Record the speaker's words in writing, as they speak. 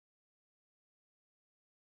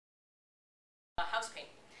house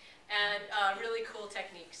paint. And really cool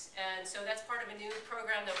techniques. And so that's part of a new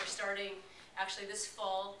program that we're starting actually this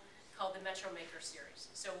fall called the Metro Maker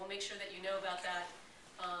Series. So we'll make sure that you know about that.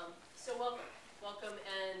 So welcome.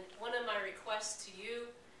 And one of my requests to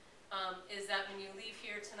you is that when you leave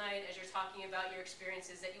here tonight, as you're talking about your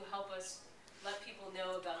experiences, that you help us let people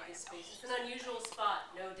know about this space. It's an unusual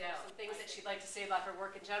spot, no doubt. Some things that she'd like to say about her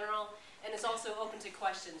work in general, and it's also open to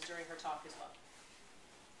questions during her talk as well.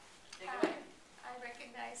 Take it away. I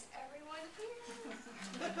recognize everyone here.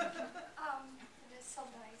 It is so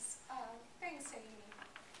nice. Thanks, Amy.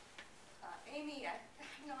 Amy, I've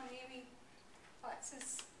known Amy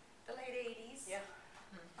since the late 80s. Yeah.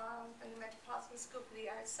 From the Metropolitan School for the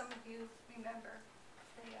Arts. Some of you remember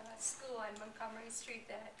the school on Montgomery Street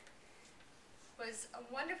that was a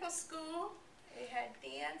wonderful school. It had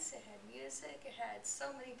dance, it had music, it had so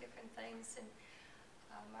many different things. And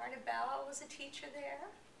Marta Bell was a teacher there,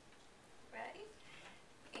 right?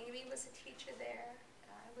 Amy was a teacher there.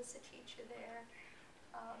 I was a teacher there.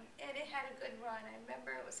 And it had a good run. I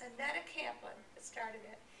remember it was Annetta Camplin that started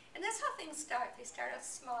it. And that's how things start. They start out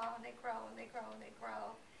small, and they grow, and they grow, and they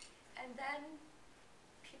grow. And then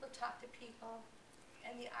people talk to people,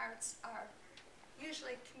 and the arts are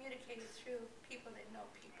usually communicated through people that know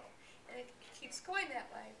people. And it keeps going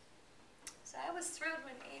that way. So I was thrilled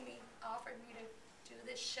when Amy offered me to do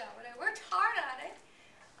this show. And I worked hard on it,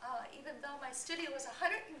 even though my studio was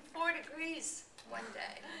 104 degrees one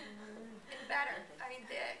day. And better. I mean,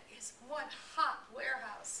 there is one hot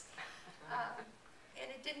warehouse. And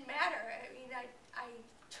it didn't matter. I mean, I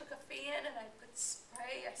took a fan and I put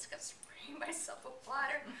spray. I just kept spraying myself with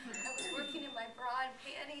water. I was working in my bra and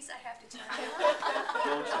panties, I have to tell you.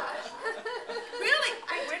 Really?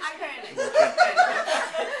 Which panties?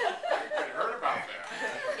 I heard about that.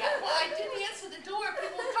 Yeah, well, I didn't answer the door.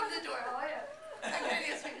 People would come to the door. Oh, yeah. I'm not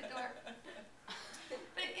answering the door.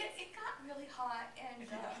 But it got really hot. And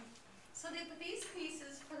so these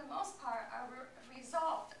pieces, for the most part, are a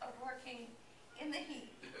result of working in the heat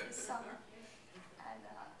this summer. And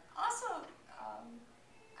also,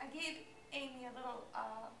 I gave Amy a little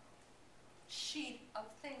sheet of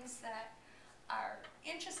things that are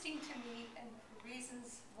interesting to me and the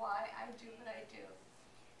reasons why I do what I do.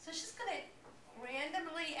 So she's going to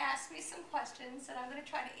randomly ask me some questions, and I'm going to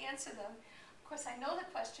try to answer them. Of course, I know the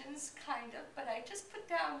questions, kind of, but I just put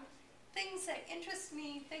down things that interest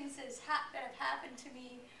me, things that have happened to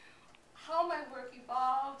me, how my work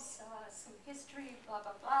evolves, some history, blah,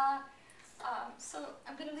 blah, blah. So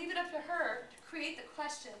I'm going to leave it up to her to create the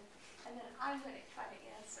question, and then I'm going to try to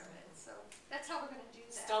answer it. So that's how we're going to do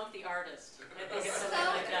that. Stump the artist. I think it's something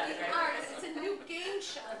Stump like that, the right? artist. It's a new game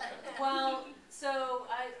show. Well, so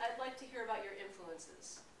I'd like to hear about your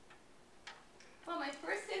influences. Well, my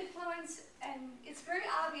first influence, and it's very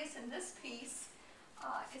obvious in this piece,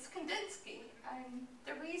 is Kandinsky. And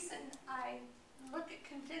the reason I look at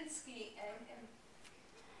Kandinsky and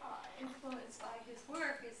influenced by his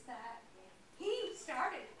work is that he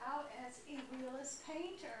started out as a realist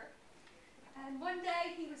painter. And one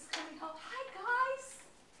day he was coming home, "Hi guys,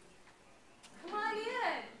 come on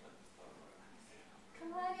in.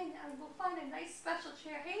 Come on in, and we'll find a nice special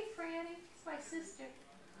chair. Hey Franny, it's my sister."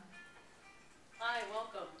 Hi,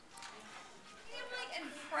 welcome. Family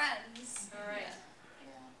and friends. All right.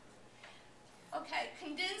 Yeah. Okay,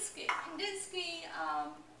 Kandinsky. Kandinsky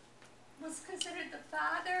was considered the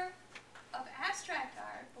father of abstract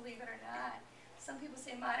art, believe it or not. Some people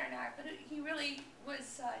say modern art, but he really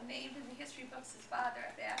was named in the history books as father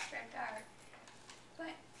of abstract art.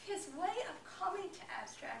 But his way of coming to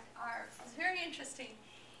abstract art was very interesting.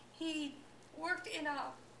 He worked in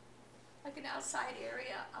an outside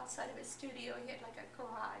area, outside of his studio. He had like a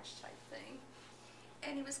garage type thing.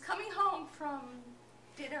 And he was coming home from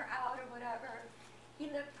dinner out or whatever. He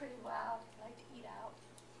lived pretty well, he liked to eat out.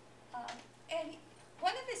 And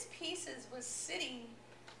one of his pieces was sitting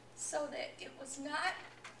so that it was not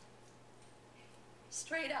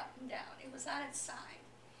straight up and down. It was on its side.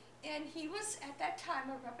 And he was, at that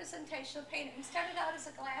time, a representational painter. He started out as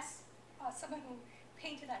a glass, someone who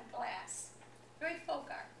painted on glass, very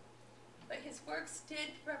folk art. But his works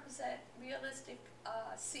did represent realistic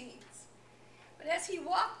scenes. But as he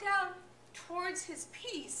walked down towards his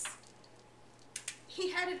piece,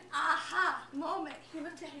 he had an aha moment. He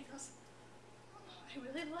looked at it and he goes, "Oh, I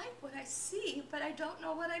really like what I see, but I don't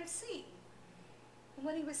know what I'm seeing." And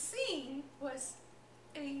what he was seeing was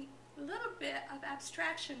a little bit of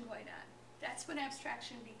abstraction going on. That's when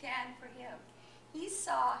abstraction began for him. He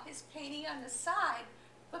saw his painting on the side,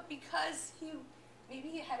 but because maybe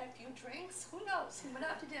he had a few drinks, who knows, he went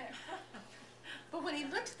out to dinner. But when he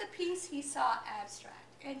looked at the piece he saw abstract,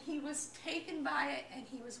 and he was taken by it, and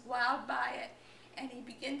he was wowed by it, and he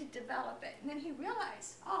began to develop it. And then he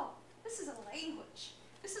realized, oh, this is a language.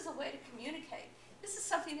 This is a way to communicate. This is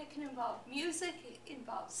something that can involve music, it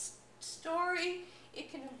involves story,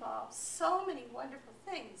 it can involve so many wonderful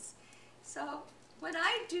things. So when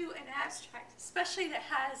I do an abstract, especially that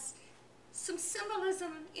has some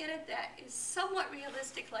symbolism in it that is somewhat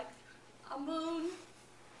realistic, like a moon,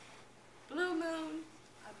 blue moon,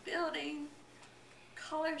 a building,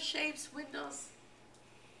 color, shapes, windows,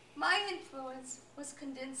 my influence was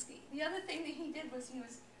Kandinsky. The other thing that he did was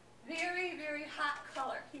use very, very hot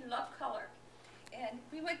color. He loved color. And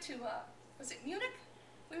we went to, was it Munich?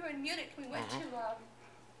 We were in Munich. We went to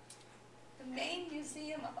the main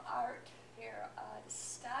museum of art here, the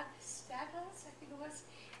Staglas, I think it was.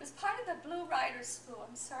 It was part of the Blue Rider School.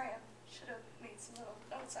 I'm sorry, I should have made some little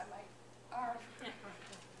notes on my arm.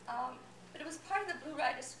 But it was part of the Blue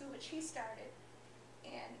Rider School, which he started.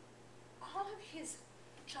 And all of his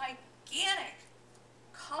gigantic,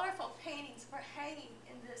 colorful paintings were hanging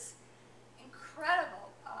in this incredible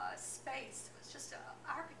space. It was just an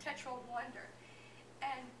architectural wonder.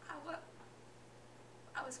 And I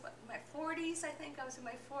was what, in my 40s, I think. I was in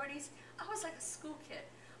my 40s. I was like a school kid.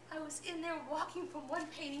 I was in there walking from one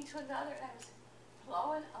painting to another, and I was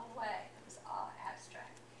blown away. It was all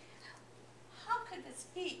abstract. How could this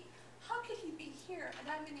be? How could he be here, and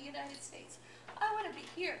I'm in the United States? I want to be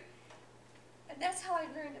here. And that's how I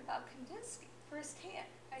learned about Kandinsky firsthand.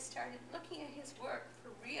 I started looking at his work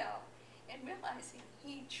for real and realizing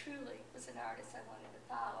he truly was an artist I wanted to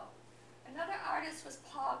follow. Another artist was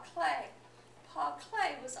Paul Klee. Paul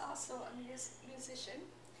Klee was also a musician,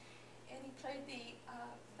 and he played the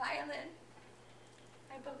violin.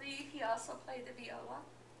 I believe he also played the viola.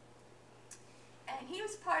 And he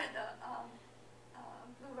was part of the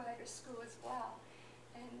Blue Rider School as well.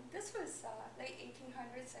 And this was late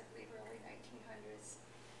 1800s, I believe early 1900s.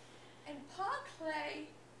 And Paul Klee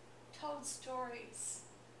told stories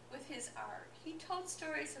with his art. He told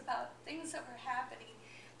stories about things that were happening,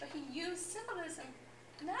 but he used symbolism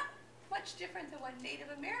not much different than what Native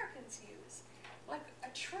Americans use. Like a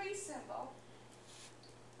tree symbol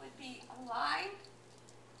would be a line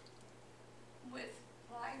with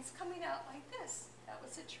lines coming out like this. That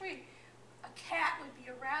was a tree. A cat would be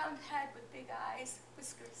a round head with big eyes,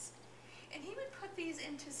 whiskers. And he would put these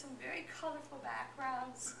into some very colorful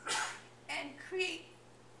backgrounds and create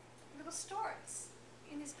little stories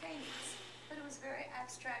in his paintings. But it was very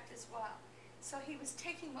abstract as well. So he was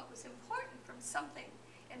taking what was important from something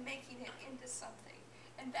and making it into something.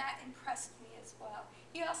 And that impressed me as well.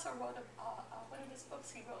 He also wrote one of his books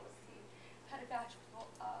he wrote was the pedagogical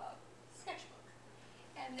sketchbook.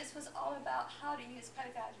 And this was all about how to use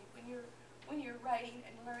pedagogy when you're writing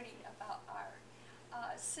and learning about art.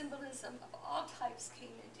 Symbolism of all types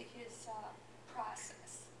came into his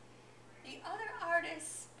process. The other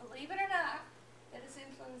artist, believe it or not, that has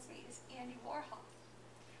influenced me is Andy Warhol.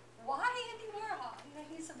 Why Andy Warhol? You know,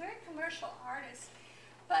 he's a very commercial artist,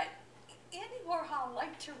 but Andy Warhol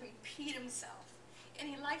liked to repeat himself, and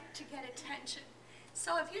he liked to get attention.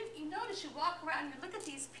 So if you notice, you walk around, you look at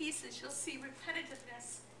these pieces, you'll see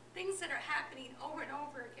repetitiveness, things that are happening over and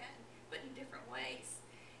over again, but in different ways.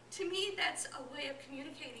 To me, that's a way of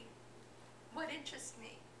communicating what interests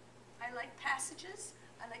me. I like passages,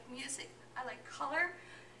 I like music, I like color,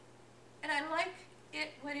 and I like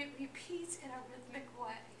it when it repeats in a rhythmic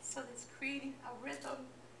way. So it's creating a rhythm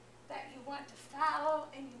that you want to follow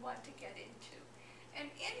and you want to get into. And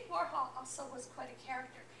Andy Warhol also was quite a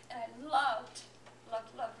character, and I loved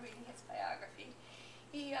reading his biography.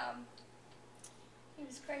 He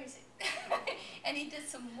was crazy, and he did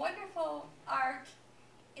some wonderful art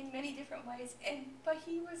in many different ways. But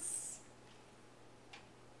he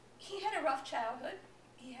had a rough childhood.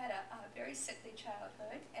 He had a very sickly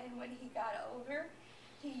childhood, and when he got over,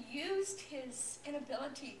 he used his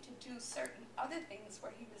inability to do certain other things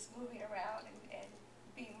where he was moving around and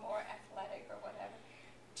being more athletic or whatever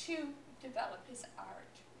to develop his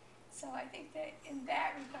art. So I think that in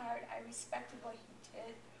that regard, I respected what he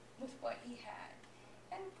did with what he had.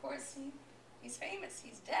 And of course, he's famous.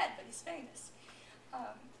 He's dead, but he's famous.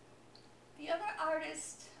 The other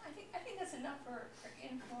artist, I think that's enough for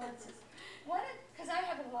influences. Because I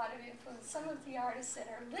have a lot of influence. Some of the artists that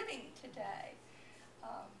are living today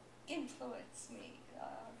influence me.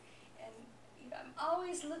 And you know, I'm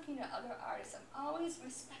always looking at other artists. I'm always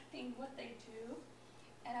respecting what they do.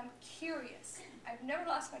 And I'm curious. I've never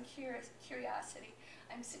lost my curiosity.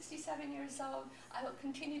 I'm 67 years old. I will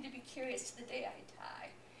continue to be curious to the day I die.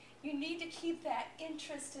 You need to keep that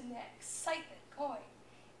interest and that excitement going.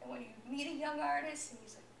 And when you meet a young artist and you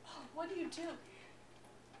say, oh, what do you do?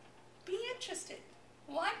 Be interested.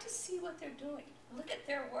 Want to see what they're doing. Look at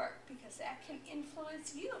their work, because that can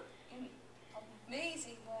influence you in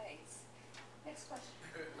amazing ways. Next question.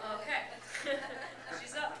 Okay.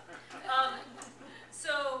 She's up.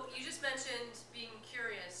 So you just mentioned being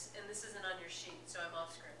curious, and this isn't on your sheet, so I'm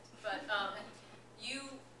off script. But you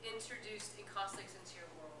introduced encaustics into your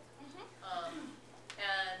world,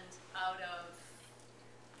 and out of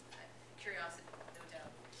curiosity, no doubt.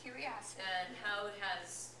 Curiosity. And how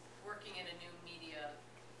has working in a new media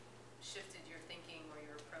shifted your thinking or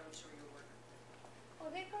your approach or your work? Well,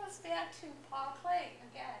 that goes back to Paul Klee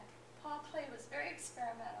again. Paul Klee was very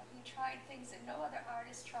experimental. He tried things that no other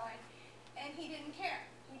artist tried, and he didn't care.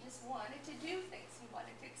 He just wanted to do things. He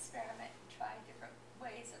wanted to experiment and try different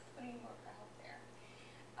ways of putting work out there.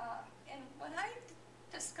 And when I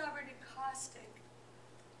discovered encaustic,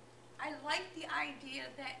 I liked the idea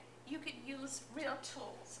that you could use real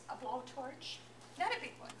tools. A blowtorch, not a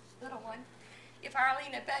big one, little one. If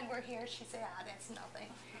Arlene and Ben were here, she'd say, ah, that's nothing.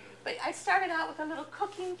 But I started out with a little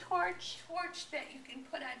cooking torch that you can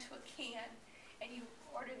put onto a can, and you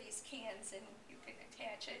order these cans and you can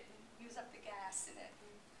attach it and use up the gas in it.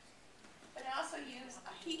 But I also use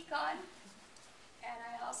a heat gun, and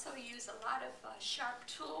I also use a lot of sharp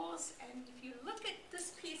tools. And if you look at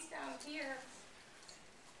this piece down here,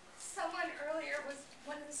 someone earlier was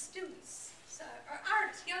one of the students, or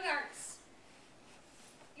artists, young artists.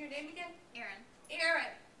 Your name again? Erin.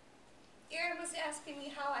 Erin. Erin was asking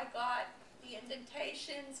me how I got the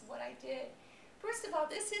indentations, what I did. First of all,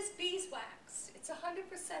 this is beeswax. It's 100%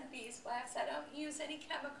 beeswax. I don't use any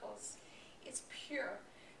chemicals. It's pure.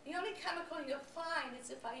 The only chemical you'll find is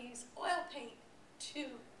if I use oil paint to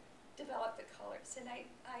develop the colors. And I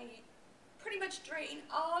pretty much drain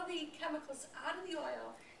all the chemicals out of the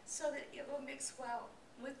oil so that it will mix well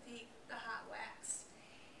with the hot wax.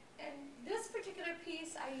 And this particular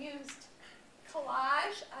piece I used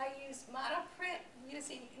collage. I used monoprint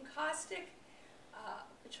using encaustic,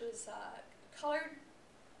 which was colored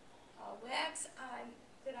wax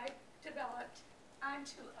that I developed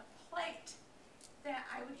onto a plate that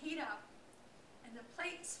I would heat up. And the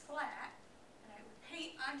plate's flat, and I would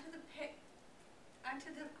paint onto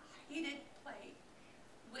the heated plate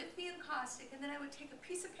with the encaustic, and then I would take a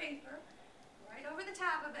piece of paper right over the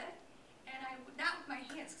top of it, and I would, not with my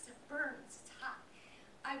hands because it burns, it's hot.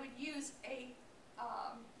 I would use a,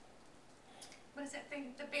 what is that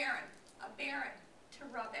thing, a baron to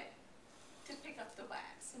rub it, to pick up the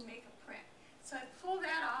wax and make a print. So I'd pull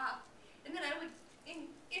that off, and then I would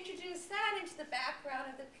introduce that into the background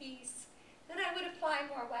of the piece. Then I would apply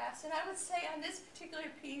more wax, and I would say on this particular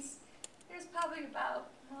piece, there's probably about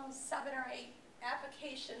 7 or 8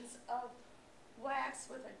 applications of wax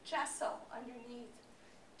with a gesso underneath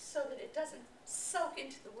so that it doesn't soak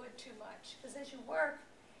into the wood too much. Because as you work,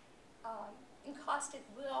 encaustic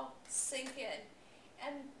will sink in.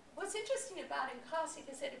 And what's interesting about encaustic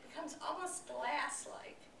is that it becomes almost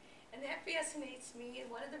glass-like. And that fascinates me, and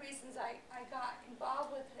one of the reasons I got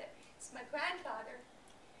involved with it is my grandfather,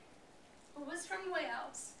 who was from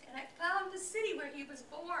Wales, and I found the city where he was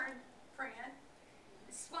born, Fran,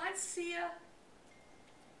 Swansea,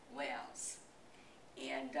 Wales.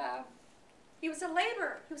 And he was a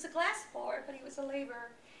laborer. He was a glass blower, but he was a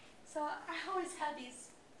laborer. So I always had these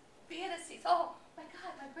fantasies. Oh my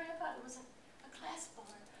God, my grandfather was a glass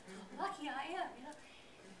blower. How lucky I am, you know.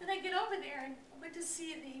 Then I get over there and went to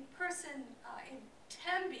see the person in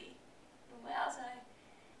Tenby, in Wales,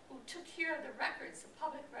 who took care of the records, the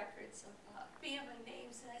public records of family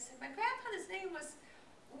names. And I said, my grandfather's name was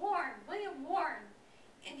Warren, William Warren,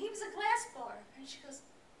 and he was a glass blower. And she goes,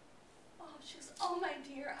 oh my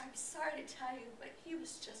dear, I'm sorry to tell you, but he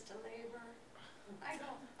was just a laborer. I go,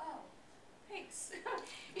 oh, thanks.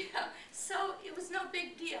 You know, so it was no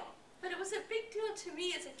big deal. But it was a big deal to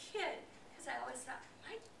me as a kid, because I always thought,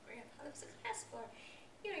 my grandfather was a glass blower.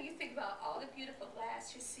 You know, you think about all the beautiful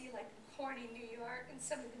glass you see like in Corning, New York, and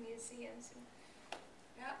some of the museums. And,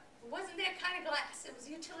 yeah, it wasn't that kind of glass. It was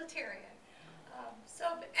utilitarian.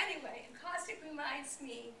 But anyway, encaustic reminds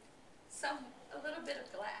me a little bit of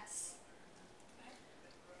glass.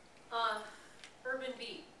 Urban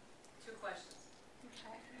beat, 2 questions.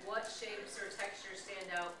 Okay. What shapes or textures stand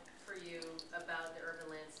out for you about the urban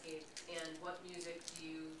landscape, and what music do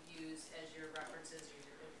you use as your references or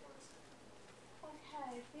your influences?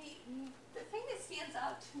 Okay, the thing that stands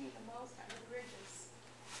out to me the most are the bridges.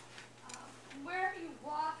 Wherever you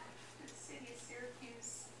walk through the city of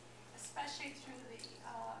Syracuse, especially through the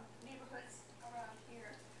neighborhoods around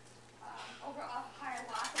here, over off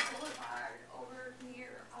Hiawatha Boulevard, over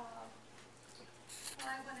near,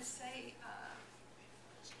 I want to say,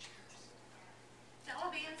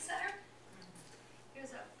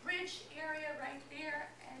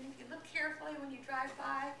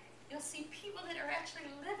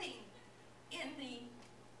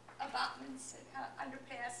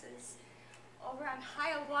 is over on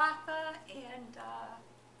Hiawatha and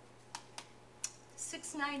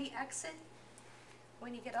 690 exit.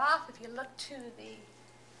 When you get off, if you look to the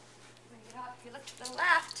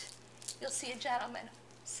left, you'll see a gentleman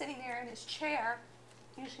sitting there in his chair,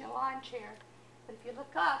 usually a lawn chair. But if you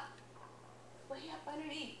look up, way up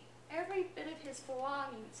underneath, every bit of his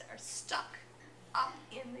belongings are stuck up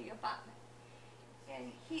in the abutment.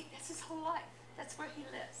 And that's his whole life. That's where he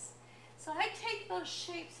lives. So I take those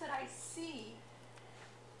shapes that I see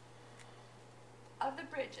of the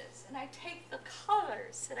bridges, and I take the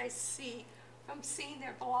colors that I see from seeing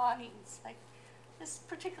their belongings. Like this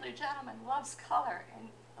particular gentleman loves color, and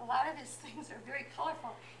a lot of his things are very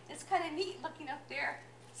colorful. It's kind of neat looking up there,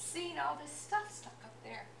 seeing all this stuff stuck up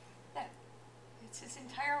there. That it's his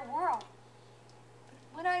entire world.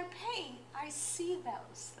 When I paint, I see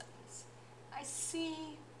those things. I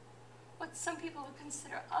see what some people would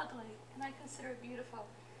consider ugly, and I consider beautiful.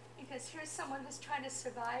 Because here's someone who's trying to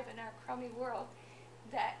survive in our crummy world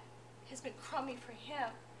that has been crummy for him,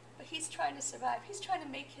 but he's trying to survive. He's trying to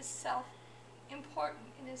make himself important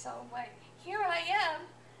in his own way. Here I am.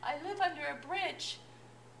 I live under a bridge,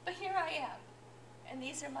 but here I am. And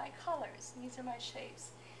these are my colors, and these are my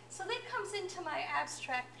shapes. So that comes into my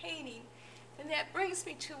abstract painting, and that brings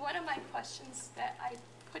me to one of my questions that I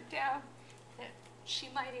put down that she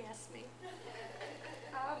might ask me.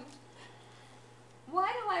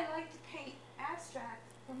 Why do I like to paint abstract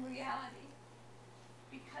from reality?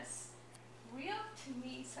 Because real to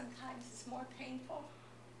me sometimes is more painful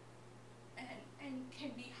and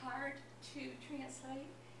can be hard to translate,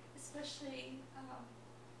 especially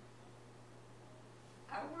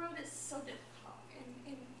our world is so difficult,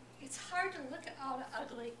 and it's hard to look at all the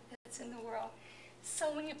ugly that's in the world.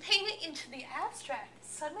 So when you paint it into the abstract, it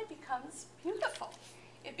suddenly becomes beautiful.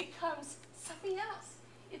 It becomes something else.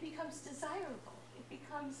 It becomes desirable. It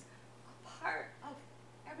becomes a part of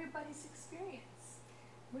everybody's experience.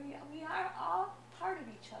 We are all part of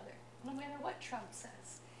each other, no matter what Trump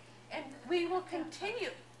says. And we will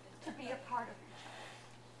continue to be a part of each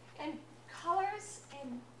other. And colors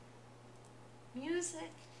and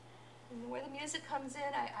music, and where the music comes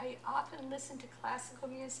in, I often listen to classical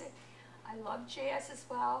music. I love jazz as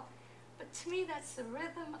well. But to me, that's the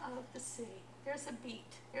rhythm of the city. There's a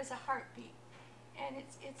beat. There's a heartbeat. And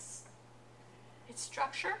it's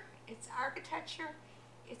structure, it's architecture,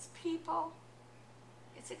 it's people,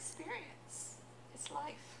 it's experience, it's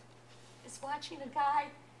life. It's watching a guy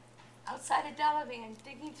outside a Delavan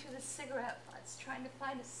digging through the cigarette butts, trying to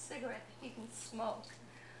find a cigarette that he can smoke.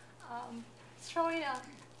 Throwing a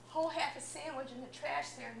whole half a sandwich in the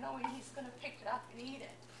trash there, knowing he's going to pick it up and eat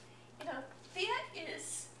it. You know, that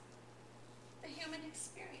is the human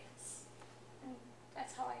experience. And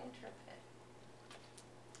that's how I interpret it.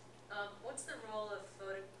 What's the role of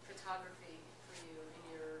photography for you in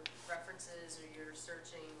your references or your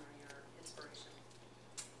searching or your inspiration?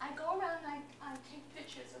 I go around and I take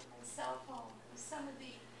pictures with my cell phone of some of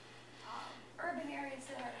the urban areas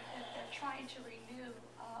that they're trying to renew,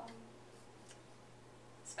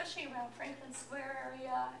 especially around Franklin Square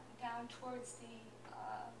area, down towards the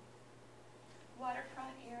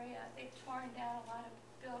waterfront area. They've torn down a lot of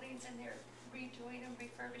buildings and they're redoing them,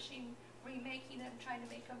 refurbishing, remaking them, trying to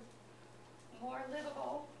make them more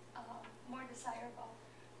livable, more desirable.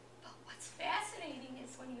 But what's fascinating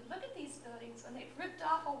is when you look at these buildings, when they've ripped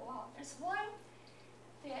off a wall, there's one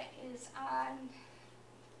that is on,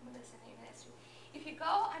 what is the name of that street? If you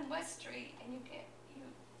go on West Street and you get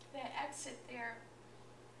that exit there,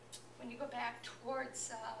 when you go back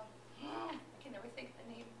towards, I can never think of the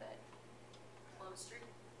name of it. Plum Street?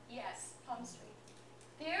 Yes, Plum Street.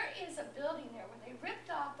 There is a building there where they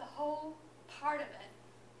ripped off the whole part of it,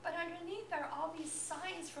 but underneath are all these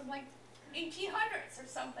signs from like 1800s or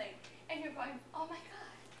something, and you're going, oh my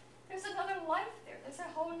God, there's another life there. There's a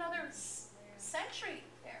whole another century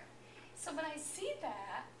there. So when I see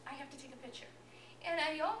that, I have to take a picture. And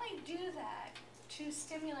I only do that to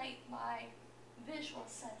stimulate my visual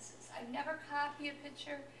senses. I never copy a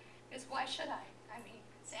picture, because why should I? I mean,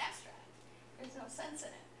 it's abstract. There's no sense in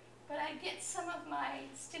it. But I get some of my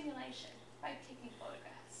stimulation by taking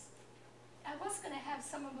photographs. I was going to have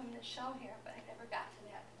some of them to show here, but I never got to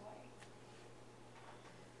that point.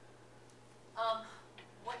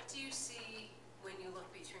 What do you see when you look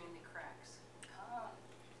between the cracks? Well,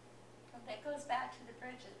 that goes back to the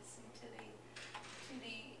bridges and to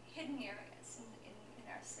the hidden areas in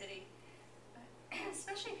our city. But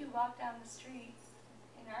especially if you walk down the street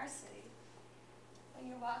in our city, when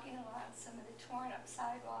you're walking along some of the torn up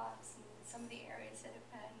sidewalks and some of the areas that have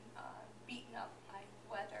been beaten up by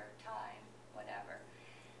weather, time, whatever,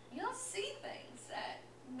 you'll see things that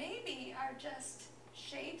maybe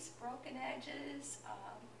shapes, broken edges,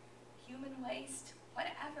 human waste,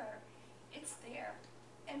 whatever, it's there.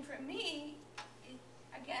 And for me,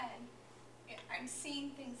 again, I'm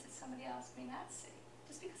seeing things that somebody else may not see,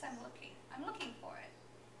 just because I'm looking. I'm looking for it.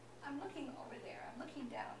 I'm looking over there. I'm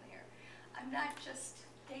looking down there. I'm not just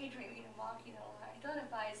daydreaming and walking along. I don't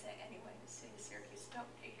advise that anyway in the city of Syracuse. Don't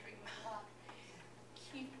daydream and walk.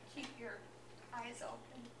 Keep your eyes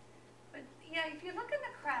open. But yeah, if you look in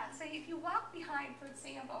the cracks, say if you walk behind, for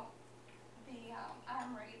example, the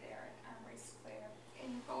armory there in Armory Square,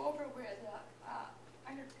 and you go over where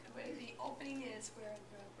where the opening is, where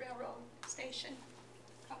the railroad station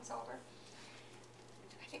comes over.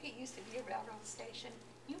 I think it used to be a railroad station.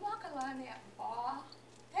 You walk along that wall,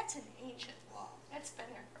 that's an ancient wall. That's been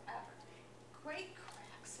there forever. Great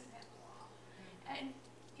cracks in that wall. And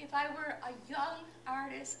if I were a young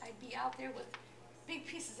artist, I'd be out there with big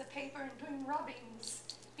pieces of paper and doing rubbings,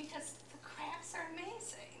 because the cracks are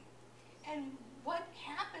amazing. And what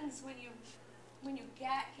happens when you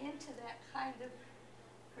get into that kind of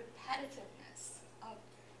repetitiveness of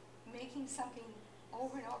making something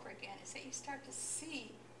over and over again is that you start to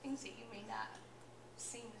see things that you may not have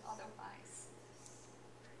seen otherwise.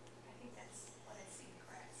 I think that's what I see in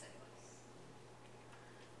cracks anyway.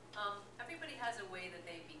 Everybody has a way that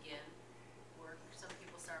they begin work. Some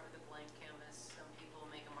people start with a blank canvas. Some people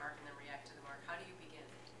make a mark and then react to the mark. How do you begin?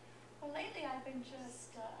 Well, lately I've been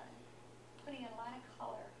just putting a lot of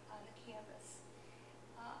color on the canvas,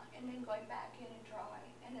 and then going back in and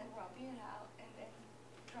drawing, and then rubbing it out, and then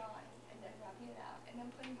drawing, and then rubbing it out, and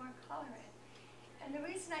then putting more color in. And the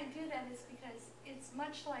reason I do that is because it's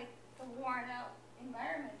much like the worn out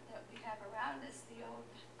environment that we have around us, the old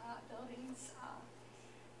buildings.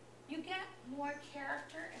 You get more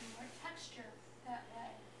character and more texture that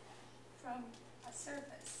way from a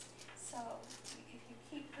surface. So if you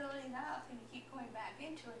keep building up and you keep going back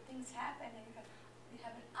into it, things happen and you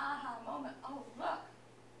have an aha moment. Oh, look,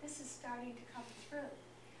 this is starting to come through.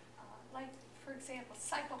 Like, for example,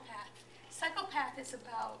 Psychopath. Psychopath is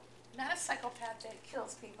about, not a psychopath that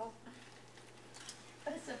kills people,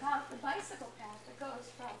 but it's about the bicycle path that goes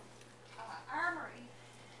from Armory,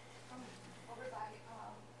 from over by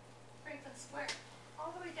Franklin Square,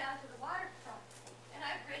 all the way down to the waterfront. And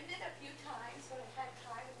I've ridden it a few times when I've had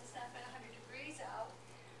time and it's not been 100 degrees out.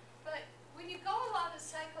 But when you go along the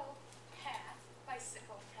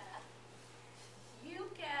bicycle path,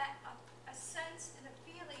 you get a sense and a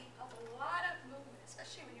feeling of a lot of movement,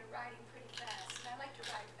 especially when you're riding pretty fast. And I like to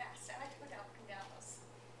ride fast. I like to go up and down those.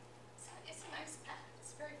 So it's a nice path.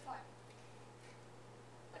 It's very fun.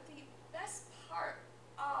 But the best part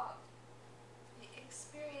of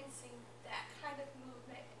experiencing that kind of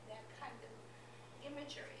movement and that kind of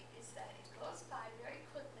imagery is that it goes by very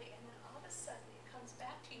quickly and then all of a sudden it comes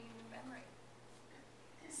back to you in your memory.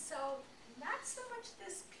 So not so much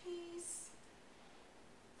this piece,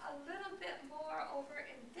 a little bit more over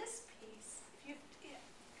in this piece.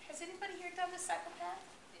 Has anybody here done the Psychopath?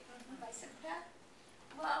 Bicycle path?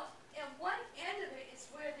 Well, at one end of it is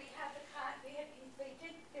where they have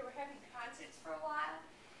they were having concerts for a while.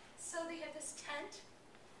 So they had this tent,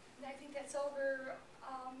 and I think that's over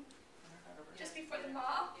just before the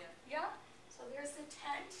mall. Yeah. So there's the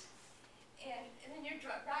tent, and then you're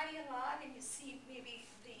riding along, and you see maybe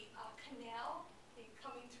the canal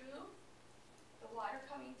coming through, the water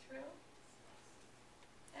coming through.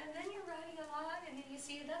 And then you're riding along, and then you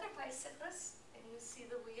see another bicyclist, and you see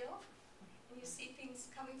the wheel, and you see things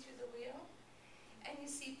coming through the wheel, and you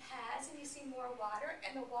see paths, and you see more water,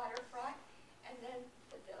 and the waterfront, and then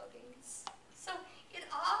the buildings. So it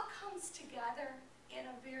all comes together in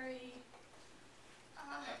a very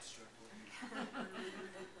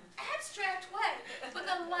abstract way, with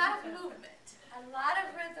a lot of movement, a lot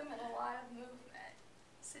of rhythm, and a lot of movement.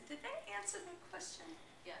 So did that answer the question?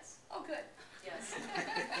 Yes. Oh, good. Yes.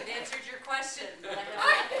 It answered your question.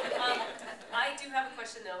 I do have a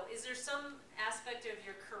question though. Is there some aspect of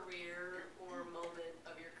your career or moment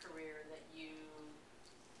of your career that you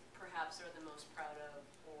perhaps are the most proud of,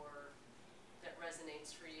 or that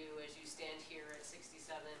resonates for you as you stand here at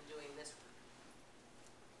 67 doing this work?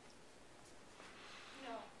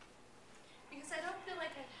 No. Because I don't feel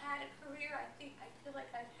like I've had a career. I feel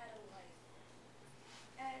like I've had a life.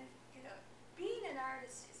 And, you know, being an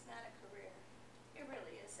artist is not a career. It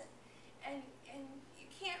really isn't. And you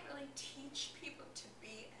can't really teach people to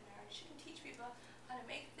be an artist. You can teach people how to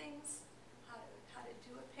make things, how to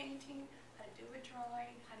do a painting, how to do a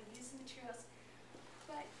drawing, how to use the materials.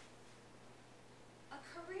 But a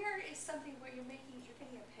career is something where you're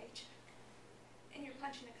getting a paycheck. And you're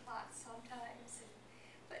punching a clock sometimes.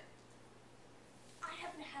 But I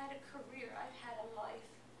haven't had a career. I've had a life.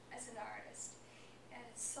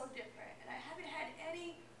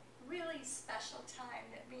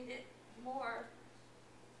 more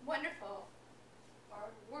wonderful or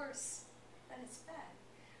worse than it's been.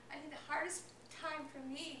 I think the hardest time for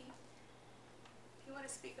me, if you want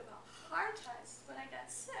to speak about hard times, when I got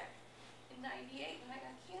sick in '98 when I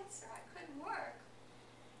got cancer. I couldn't work,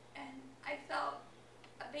 and I felt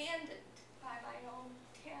abandoned by my own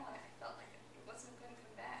talent. I felt like it wasn't going to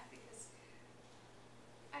come back because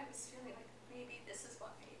I was feeling like maybe this is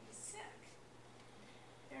what made me sick.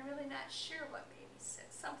 And I'm really not sure what made me sick.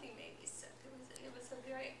 Something made me sick. It was a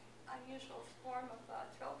very unusual form of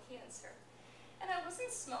throat cancer. And I wasn't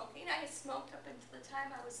smoking. I had smoked up until the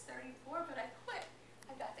time I was 34, but I quit.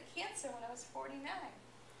 I got the cancer when I was 49.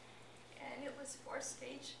 And it was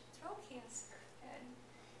 4-stage throat cancer. And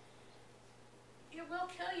it will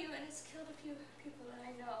kill you, and it's killed a few people that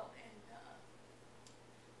I know. And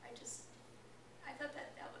I thought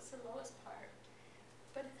that was the lowest part.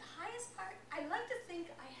 But the highest part, I like to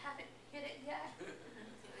think I haven't hit it yet.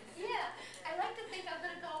 Yeah, I like to think I'm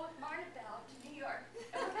going to go with Martell to New York.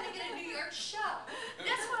 And we're going to get a New York show.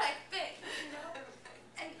 That's what I think, you know?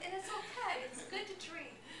 And it's okay. It's good to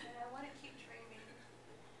dream. And I want to keep dreaming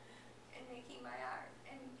and making my art.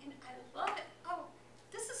 And I love it. Oh,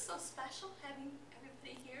 this is so special having